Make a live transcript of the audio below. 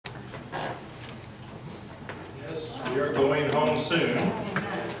soon.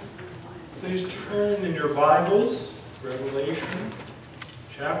 Please turn in your Bibles, Revelation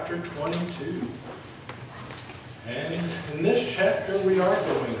chapter 22. And in this chapter we are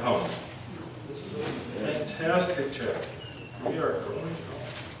going home. This is a fantastic chapter. We are going home.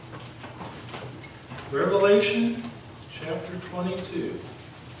 Revelation chapter 22,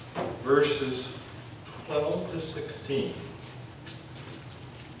 verses 12 to 16.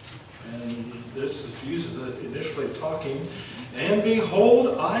 And this is Jesus initially talking. And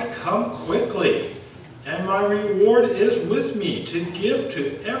behold, I come quickly, and my reward is with me to give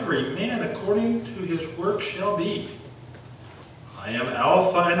to every man according to his work shall be. I am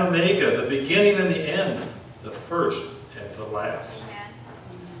Alpha and Omega, the beginning and the end, the first and the last.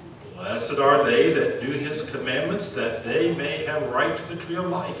 Blessed are they that do his commandments, that they may have right to the tree of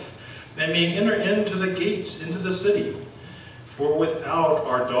life, and may enter into the gates, into the city. For without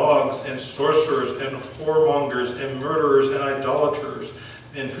are dogs and sorcerers and whoremongers and murderers and idolaters,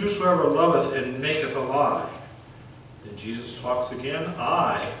 and whosoever loveth and maketh a lie. Then Jesus talks again.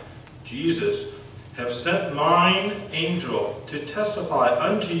 I, Jesus, have sent mine angel to testify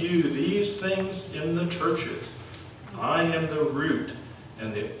unto you these things in the churches. I am the root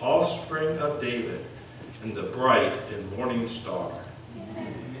and the offspring of David, and the bright and morning star.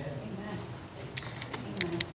 Amen.